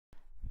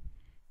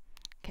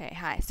Okay,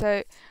 hi.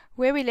 So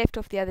where we left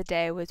off the other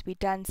day was we'd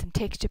done some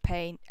texture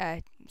paint,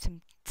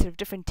 some sort of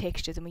different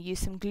textures, and we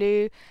used some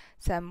glue,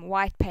 some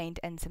white paint,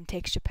 and some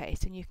texture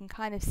paste. And you can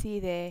kind of see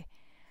there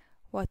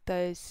what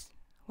those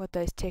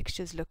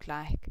textures look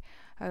like.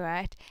 All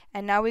right,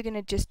 and now we're going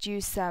to just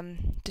use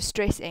some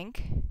distress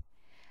ink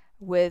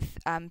with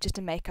just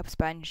a makeup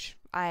sponge.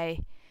 I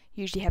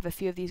usually have a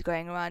few of these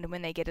going around, and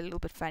when they get a little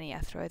bit funny,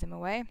 I throw them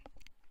away.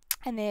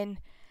 And then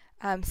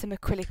some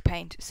acrylic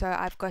paint. So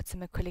I've got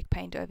some acrylic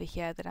paint over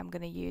here that I'm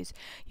going to use.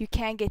 You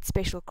can get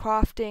special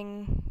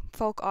crafting,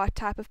 folk art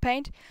type of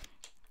paint,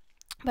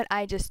 but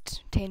I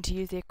just tend to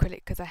use the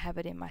acrylic because I have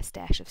it in my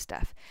stash of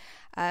stuff.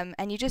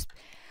 And you just,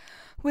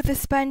 with the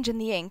sponge and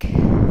the ink,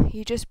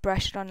 you just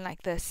brush it on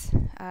like this.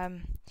 So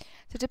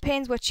it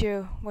depends what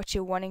you're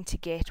wanting to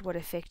get, what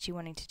effect you're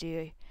wanting to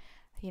do.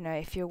 You know,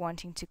 if you're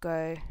wanting to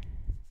go.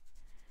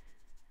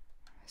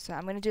 So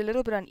I'm going to do a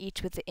little bit on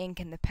each with the ink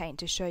and the paint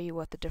to show you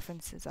what the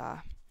differences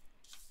are.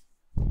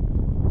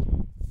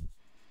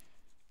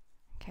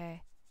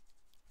 Okay,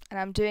 and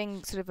I'm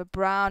doing sort of a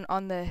brown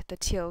on the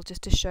teal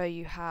just to show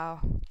you how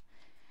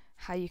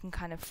you can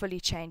kind of fully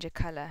change a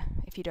color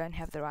if you don't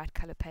have the right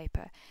color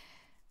paper.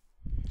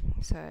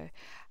 So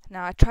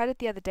now I tried it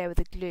the other day with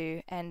the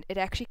glue, and it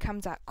actually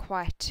comes out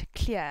quite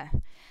clear.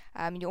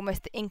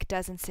 The ink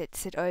doesn't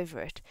sit over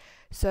it.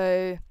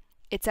 So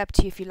it's up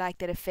to you if you like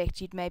that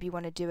effect. You'd maybe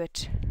want to do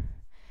it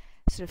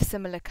sort of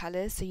similar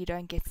colors so you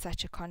don't get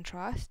such a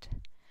contrast.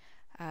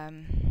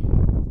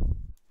 And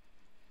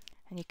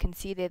you can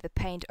see there the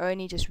paint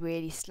only just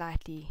really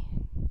slightly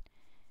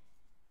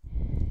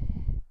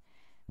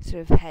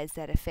sort of has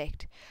that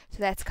effect. So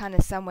that's kind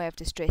of some way of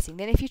distressing.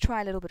 Then if you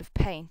try a little bit of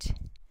paint,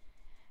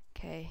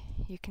 okay,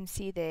 you can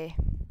see there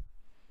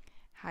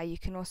how you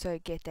can also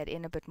get that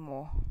in a bit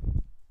more.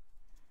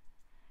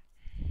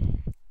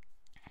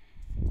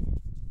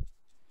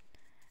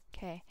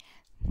 Okay,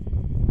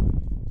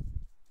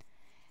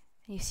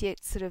 you see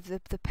it sort of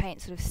the paint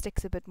sort of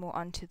sticks a bit more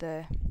onto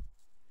the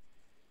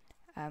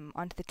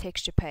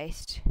texture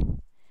paste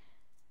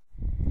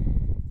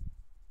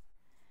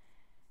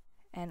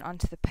and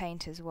onto the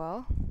paint as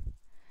well.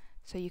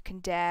 So you can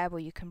dab or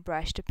you can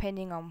brush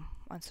depending on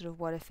sort of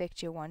what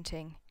effect you're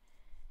wanting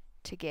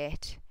to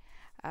get.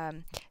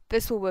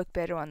 This will work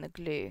better on the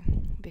glue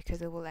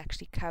because it will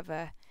actually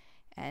cover,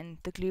 and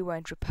the glue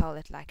won't repel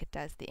it like it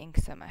does the ink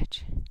so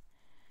much.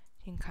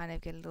 You can kind of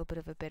get a little bit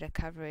of a better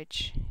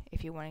coverage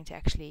if you're wanting to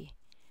actually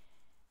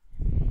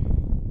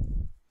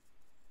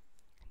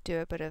do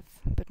a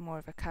bit more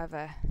of a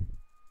cover.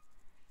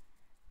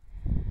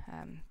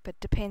 But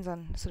depends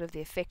on sort of the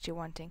effect you're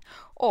wanting,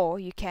 or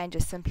you can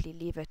just simply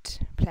leave it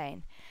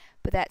plain.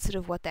 But that's sort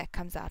of what that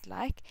comes out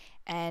like,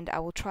 and I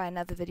will try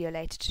another video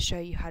later to show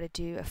you how to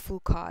do a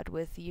full card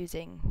with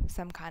using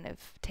some kind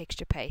of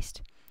texture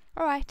paste.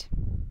 Alright.